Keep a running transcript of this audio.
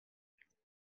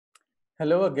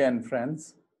Hello again,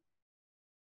 friends.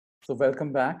 So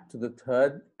welcome back to the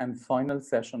third and final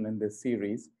session in this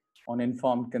series on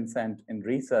informed consent in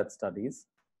research studies.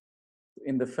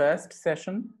 In the first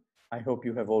session, I hope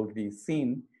you have already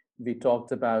seen, we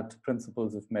talked about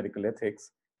principles of medical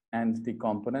ethics and the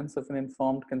components of an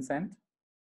informed consent.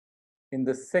 In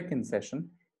the second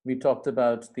session, we talked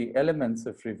about the elements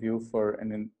of review for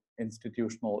an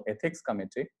institutional ethics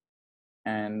committee,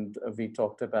 and we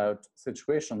talked about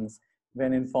situations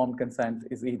when informed consent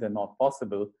is either not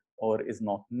possible or is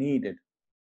not needed.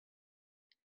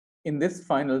 In this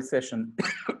final session,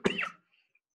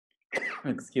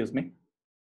 excuse me,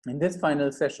 in this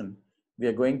final session, we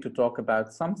are going to talk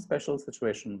about some special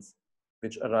situations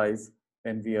which arise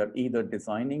when we are either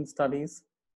designing studies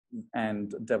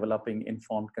and developing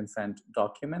informed consent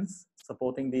documents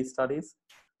supporting these studies,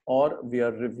 or we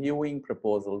are reviewing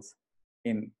proposals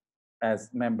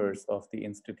as members of the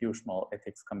institutional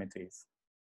ethics committees.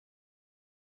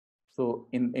 So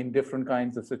in different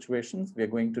kinds of situations, we are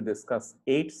going to discuss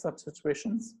 8 such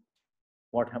situations.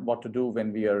 What to do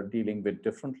when we are dealing with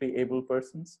differently able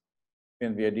persons,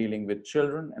 when we are dealing with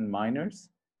children and minors,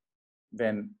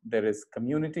 when there is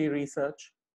community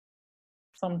research.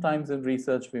 Sometimes in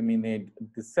research, we may need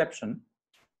deception.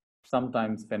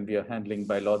 Sometimes when we are handling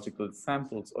biological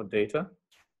samples or data.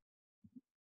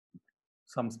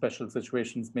 Some special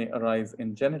situations may arise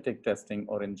in genetic testing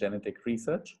or in genetic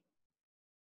research.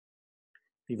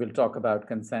 We will talk about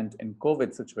consent in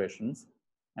COVID situations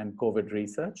and COVID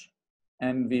research,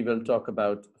 and we will talk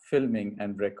about filming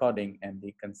and recording and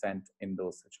the consent in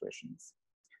those situations.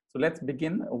 So let's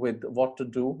begin with what to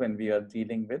do when we are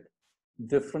dealing with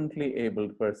differently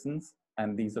abled persons,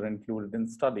 and these are included in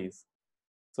studies.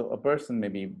 So a person may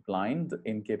be blind,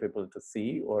 incapable to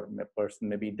see, or a person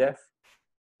may be deaf.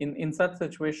 In such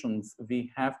situations,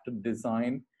 we have to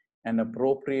design an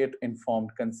appropriate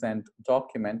informed consent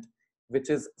document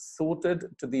which is suited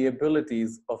to the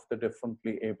abilities of the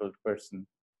differently abled person.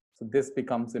 So this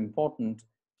becomes important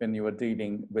when you are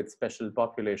dealing with special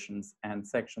populations and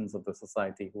sections of the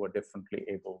society who are differently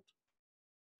abled.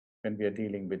 When we are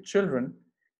dealing with children,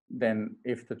 then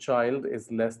if the child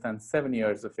is less than 7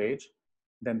 years of age,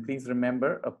 then please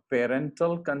remember a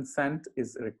parental consent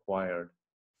is required.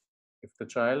 If the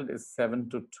child is 7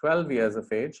 to 12 years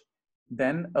of age,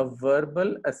 then a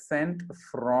verbal assent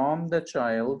from the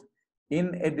child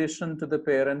in addition to the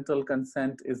parental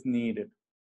consent is needed.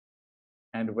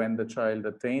 And when the child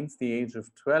attains the age of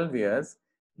 12 years,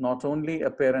 not only a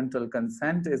parental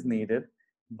consent is needed,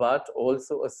 but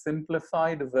also a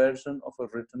simplified version of a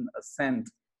written assent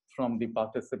from the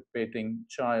participating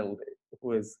child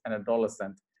who is an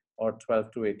adolescent or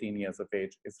 12 to 18 years of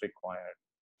age is required.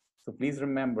 So please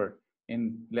remember,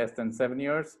 in less than 7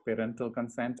 years, parental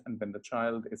consent, and when the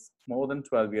child is more than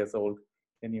 12 years old,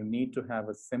 then you need to have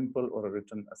a simple or a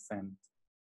written assent.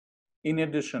 In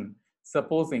addition,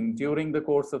 supposing during the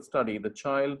course of study, the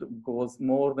child goes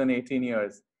more than 18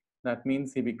 years, that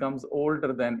means he becomes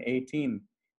older than 18.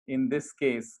 In this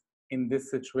case, in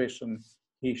this situation,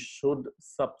 he should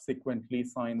subsequently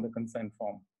sign the consent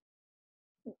form.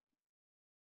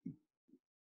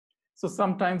 So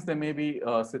sometimes there may be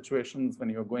situations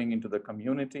when you're going into the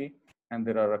community and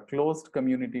there are a closed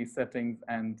community settings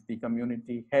and the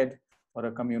community head or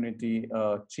a community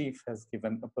chief has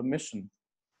given a permission.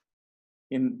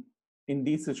 In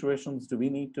these situations, do we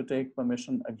need to take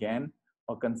permission again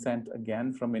or consent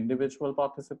again from individual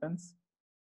participants?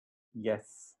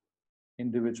 Yes,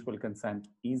 individual consent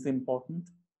is important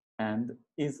and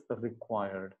is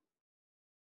required.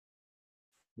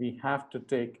 We have to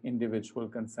take individual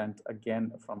consent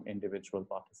again from individual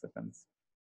participants.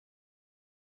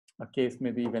 A case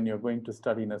may be when you're going to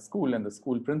study in a school and the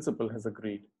school principal has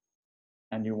agreed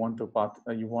and you want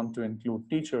to include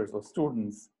teachers or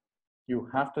students. You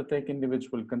have to take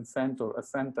individual consent or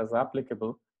assent as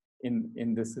applicable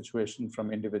in this situation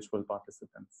from individual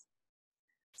participants.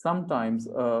 Sometimes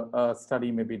a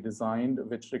study may be designed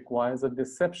which requires a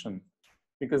deception,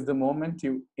 because the moment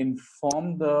you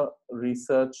inform the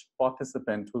research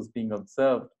participant who's being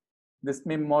observed, this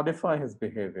may modify his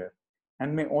behavior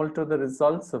and may alter the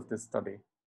results of this study.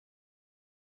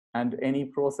 And any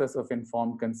process of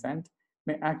informed consent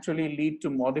may actually lead to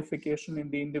modification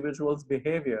in the individual's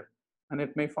behavior, and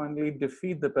it may finally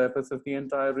defeat the purpose of the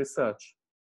entire research.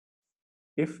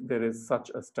 If there is such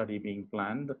a study being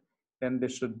planned, then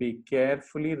this should be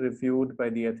carefully reviewed by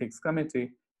the ethics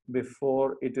committee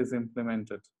before it is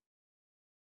implemented.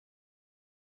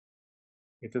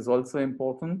 It is also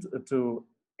important to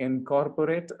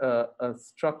incorporate a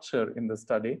structure in the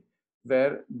study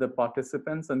where the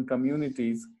participants and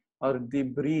communities are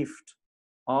debriefed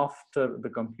after the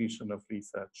completion of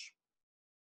research.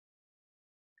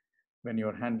 When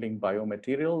you're handling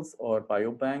biomaterials or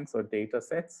biobanks or data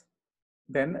sets,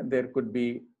 then there could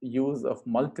be use of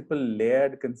multiple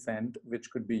layered consent, which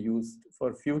could be used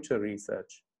for future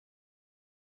research.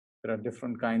 There are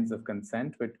different kinds of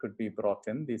consent which could be brought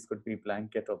in. These could be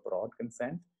blanket or broad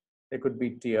consent. There could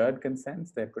be tiered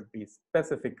consents. There could be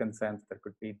specific consents. There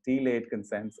could be delayed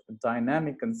consents,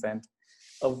 dynamic consent,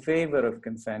 a waiver of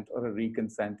consent, or a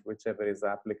reconsent, whichever is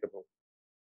applicable.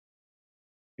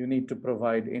 You need to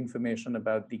provide information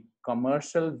about the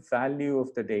commercial value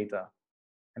of the data.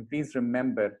 And please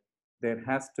remember, there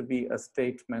has to be a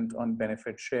statement on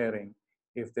benefit sharing.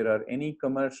 If there are any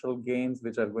commercial gains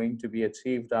which are going to be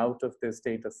achieved out of this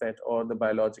data set or the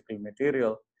biological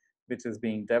material which is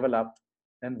being developed,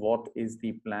 then what is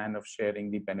the plan of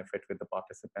sharing the benefit with the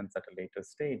participants at a later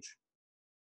stage?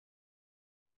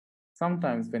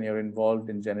 Sometimes when you're involved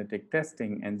in genetic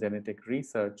testing and genetic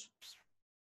research,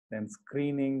 then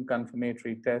screening,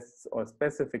 confirmatory tests, or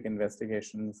specific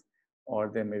investigations, or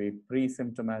there may be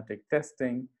pre-symptomatic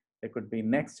testing. There could be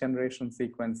next generation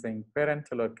sequencing,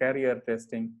 parental or carrier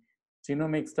testing,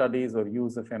 genomic studies or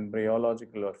use of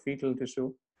embryological or fetal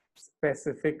tissue.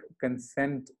 Specific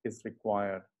consent is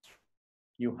required.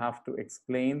 You have to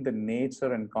explain the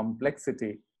nature and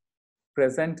complexity,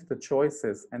 present the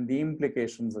choices and the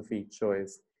implications of each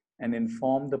choice, and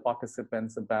inform the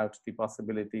participants about the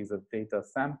possibilities of data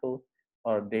sample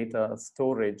or data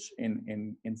storage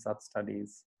in such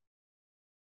studies.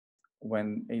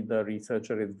 When the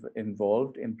researcher is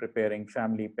involved in preparing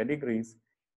family pedigrees,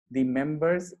 the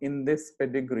members in this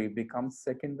pedigree become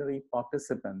secondary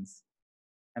participants.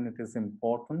 And it is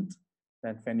important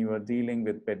that when you are dealing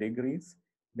with pedigrees,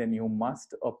 then you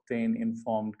must obtain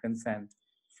informed consent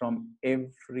from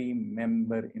every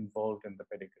member involved in the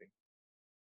pedigree.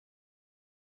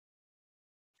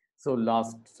 So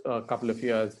last couple of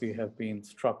years, we have been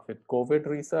struck with COVID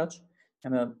research,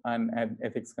 and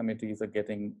ethics committees are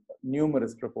getting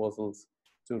numerous proposals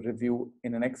to review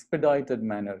in an expedited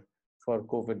manner for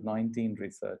COVID-19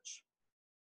 research.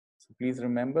 So please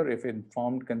remember, if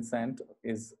informed consent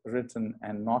is written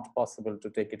and not possible to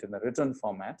take it in a written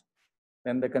format,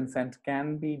 then the consent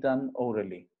can be done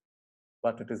orally.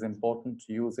 But it is important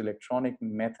to use electronic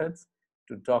methods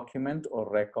to document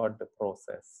or record the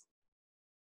process.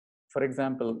 For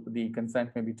example, the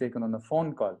consent may be taken on a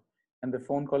phone call, and the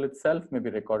phone call itself may be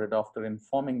recorded after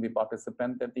informing the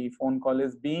participant that the phone call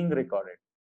is being recorded.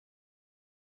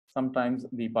 Sometimes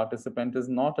the participant is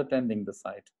not attending the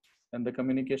site, and the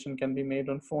communication can be made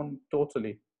on phone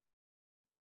totally.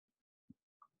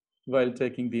 While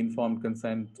taking the informed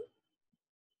consent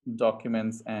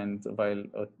documents and while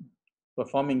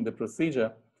performing the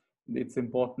procedure, it's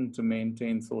important to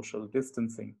maintain social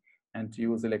distancing and to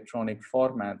use electronic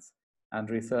formats. And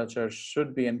researchers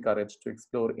should be encouraged to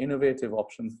explore innovative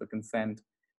options for consent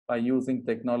by using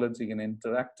technology in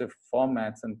interactive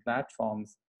formats and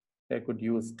platforms. They could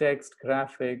use text,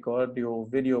 graphic, audio,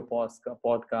 video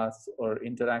podcasts, or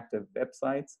interactive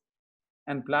websites.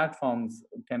 And platforms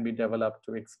can be developed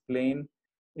to explain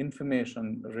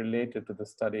information related to the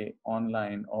study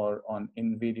online or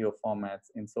in video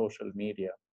formats in social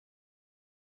media.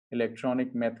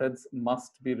 Electronic methods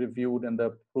must be reviewed and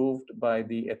approved by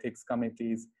the ethics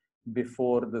committees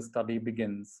before the study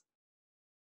begins.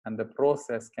 And the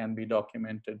process can be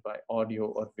documented by audio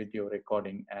or video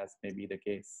recording, as may be the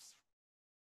case.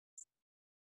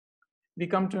 We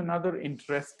come to another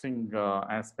interesting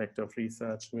aspect of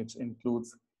research, which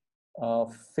includes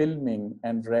filming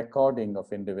and recording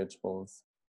of individuals.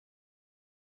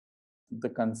 The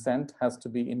consent has to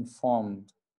be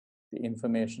informed. The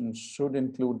information should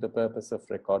include the purpose of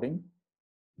recording,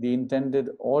 the intended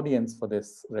audience for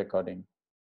this recording,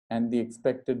 and the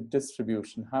expected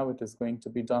distribution, how it is going to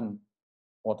be done.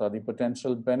 What are the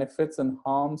potential benefits and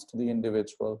harms to the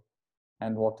individual,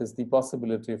 and what is the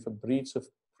possibility of a breach of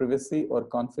privacy or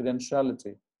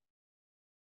confidentiality.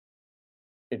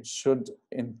 It should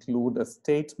include a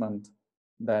statement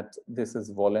that this is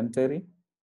voluntary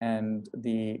and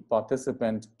the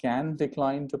participant can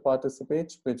decline to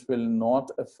participate, which will not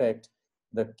affect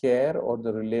the care or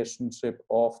the relationship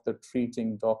of the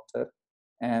treating doctor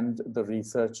and the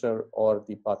researcher or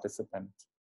the participant.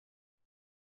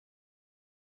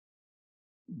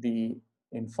 The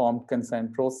informed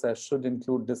consent process should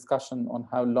include discussion on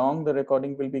how long the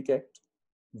recording will be kept,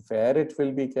 where it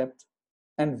will be kept,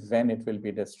 and when it will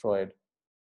be destroyed.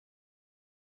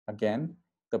 Again,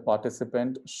 the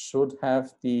participant should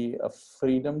have the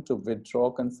freedom to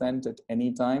withdraw consent at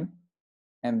any time,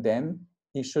 and then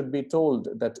He should be told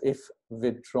that if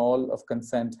withdrawal of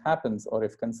consent happens or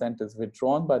if consent is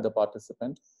withdrawn by the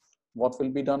participant, what will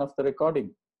be done of the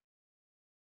recording.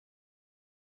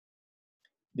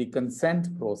 The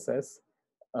consent process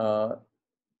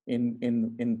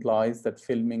implies that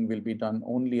filming will be done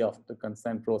only after the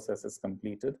consent process is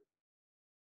completed.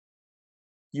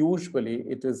 Usually,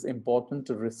 it is important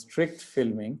to restrict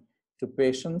filming to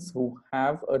patients who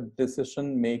have a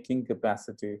decision-making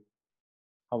capacity.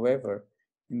 However,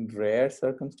 in rare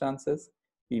circumstances,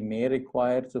 we may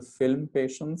require to film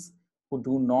patients who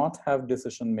do not have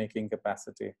decision-making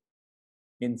capacity.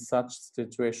 In such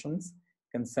situations,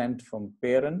 consent from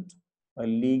parent, a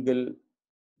legal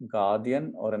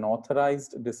guardian, or an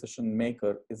authorized decision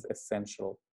maker is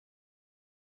essential.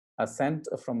 Assent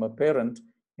from a parent,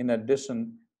 in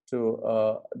addition to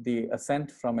the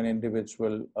assent from an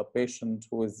individual, a patient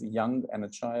who is young and a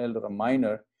child or a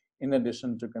minor, in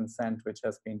addition to consent which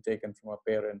has been taken from a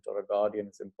parent or a guardian,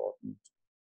 is important.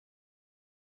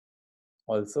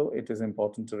 Also, it is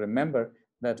important to remember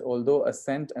that although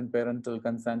assent and parental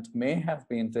consent may have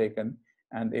been taken,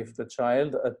 and if the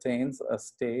child attains a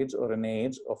stage or an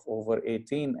age of over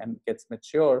 18 and gets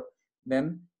mature,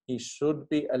 then he should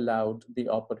be allowed the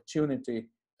opportunity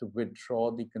to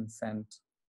withdraw the consent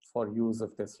for use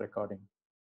of this recording.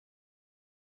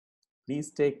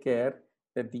 Please take care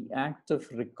that the act of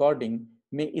recording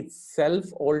may itself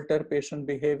alter patient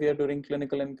behavior during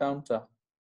clinical encounter,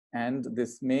 and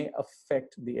this may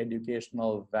affect the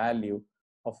educational value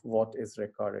of what is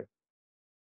recorded.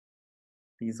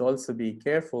 Please also be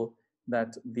careful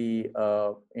that the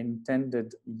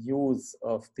intended use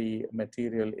of the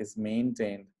material is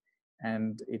maintained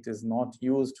and it is not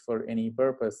used for any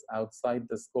purpose outside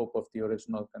the scope of the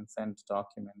original consent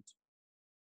document.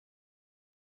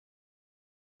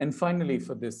 And finally,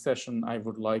 for this session, I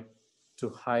would like to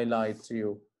highlight to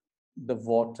you the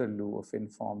Waterloo of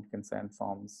informed consent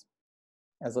forms.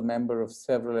 As a member of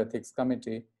several ethics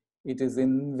committee, it is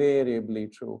invariably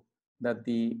true that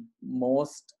the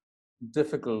most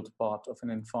difficult part of an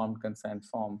informed consent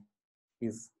form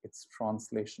is its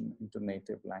translation into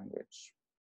native language.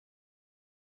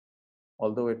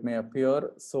 Although it may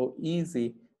appear so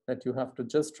easy that you have to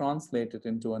just translate it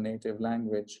into a native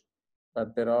language,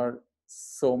 but there are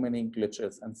so many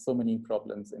glitches and so many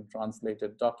problems in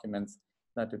translated documents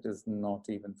that it is not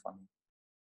even funny.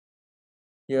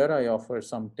 Here I offer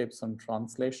some tips on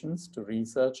translations to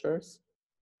researchers.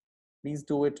 Please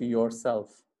do it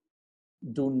yourself.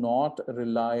 Do not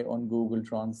rely on Google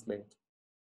Translate.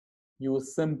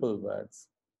 Use simple words.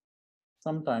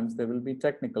 Sometimes there will be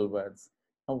technical words.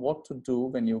 Now, what to do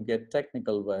when you get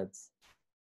technical words?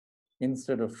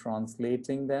 Instead of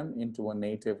translating them into a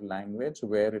native language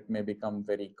where it may become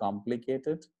very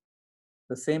complicated,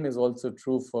 the same is also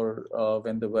true for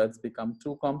when the words become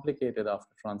too complicated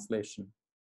after translation.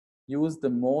 Use the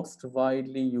most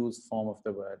widely used form of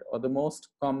the word or the most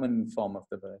common form of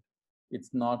the word.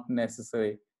 It's not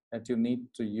necessary that you need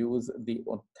to use the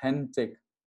authentic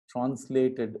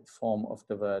translated form of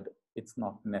the word. It's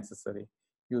not necessary.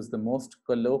 Use the most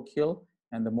colloquial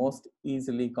and the most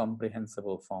easily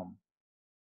comprehensible form.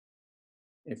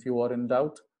 If you are in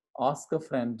doubt, ask a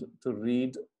friend to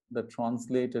read the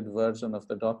translated version of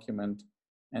the document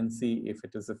and see if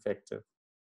it is effective.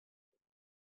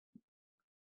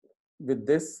 With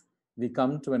this, we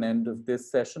come to an end of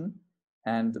this session,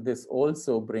 and this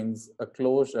also brings a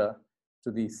closure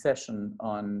to the session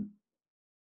on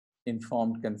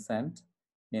informed consent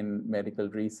in medical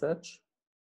research.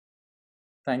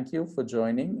 Thank you for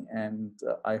joining, and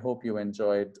I hope you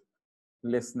enjoyed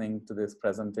listening to this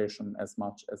presentation as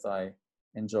much as I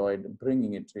enjoyed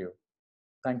bringing it to you.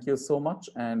 Thank you so much,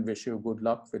 and wish you good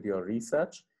luck with your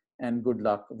research and good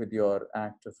luck with your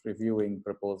act of reviewing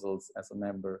proposals as a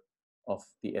member of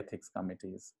the ethics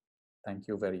committees. Thank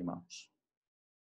you very much.